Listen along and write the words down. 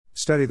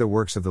Study the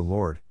Works of the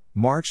Lord,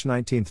 March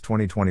 19,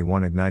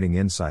 2021. Igniting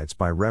Insights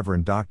by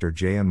Reverend Dr.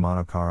 J. M.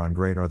 Manokaran.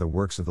 Great are the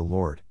works of the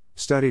Lord,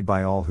 studied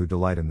by all who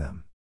delight in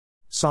them.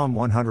 Psalm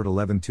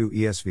 111:2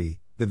 ESV.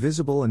 The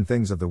visible and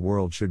things of the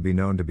world should be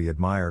known to be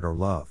admired or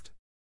loved.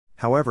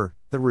 However,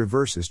 the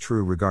reverse is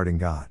true regarding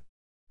God.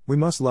 We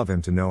must love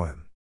Him to know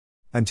Him.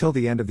 Until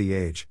the end of the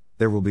age,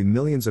 there will be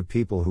millions of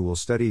people who will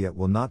study yet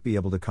will not be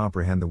able to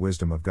comprehend the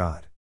wisdom of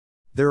God.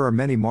 There are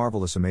many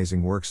marvelous,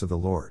 amazing works of the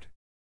Lord.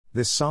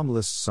 This psalm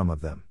lists some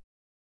of them.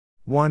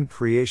 1.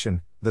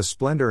 Creation. The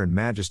splendor and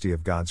majesty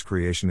of God's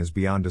creation is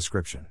beyond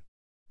description.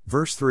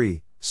 Verse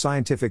 3.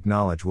 Scientific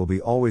knowledge will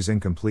be always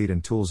incomplete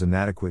and tools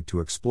inadequate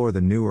to explore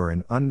the newer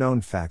and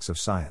unknown facts of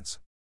science.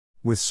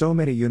 With so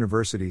many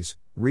universities,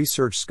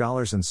 research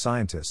scholars and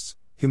scientists,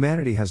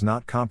 humanity has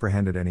not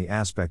comprehended any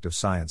aspect of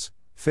science,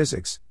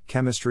 physics,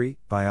 chemistry,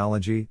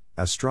 biology,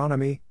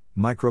 astronomy,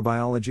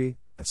 microbiology,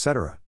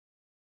 etc.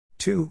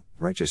 2.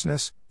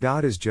 Righteousness.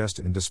 God is just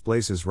and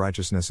displays His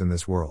righteousness in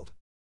this world.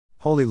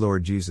 Holy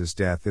Lord Jesus'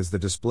 death is the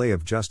display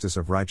of justice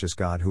of righteous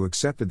God who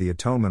accepted the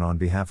atonement on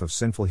behalf of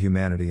sinful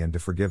humanity and to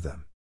forgive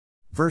them.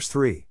 Verse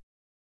 3.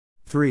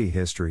 3.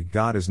 History.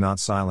 God is not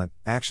silent,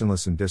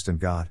 actionless and distant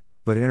God,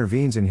 but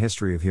intervenes in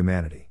history of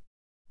humanity.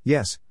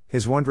 Yes,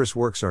 His wondrous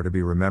works are to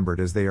be remembered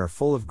as they are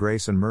full of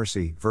grace and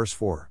mercy. Verse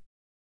 4.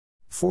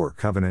 4.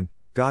 Covenant.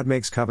 God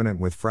makes covenant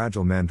with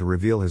fragile men to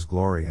reveal His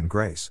glory and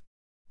grace.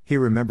 He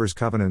remembers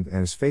covenant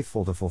and is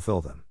faithful to fulfill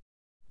them.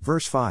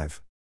 Verse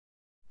 5.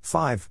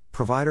 5.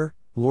 Provider.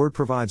 Lord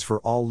provides for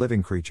all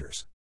living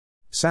creatures.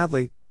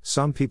 Sadly,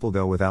 some people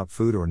go without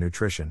food or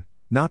nutrition,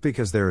 not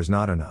because there is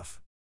not enough.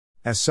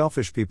 As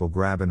selfish people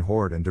grab and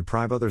hoard and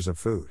deprive others of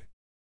food.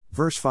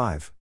 Verse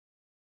 5.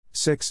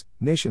 6.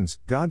 Nations.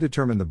 God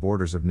determined the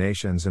borders of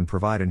nations and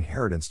provide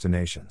inheritance to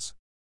nations.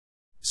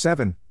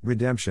 7.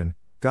 Redemption.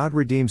 God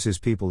redeems His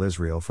people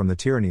Israel from the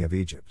tyranny of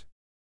Egypt.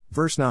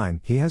 Verse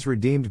 9. He has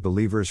redeemed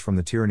believers from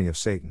the tyranny of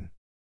Satan.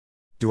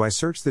 Do I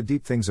search the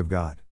deep things of God?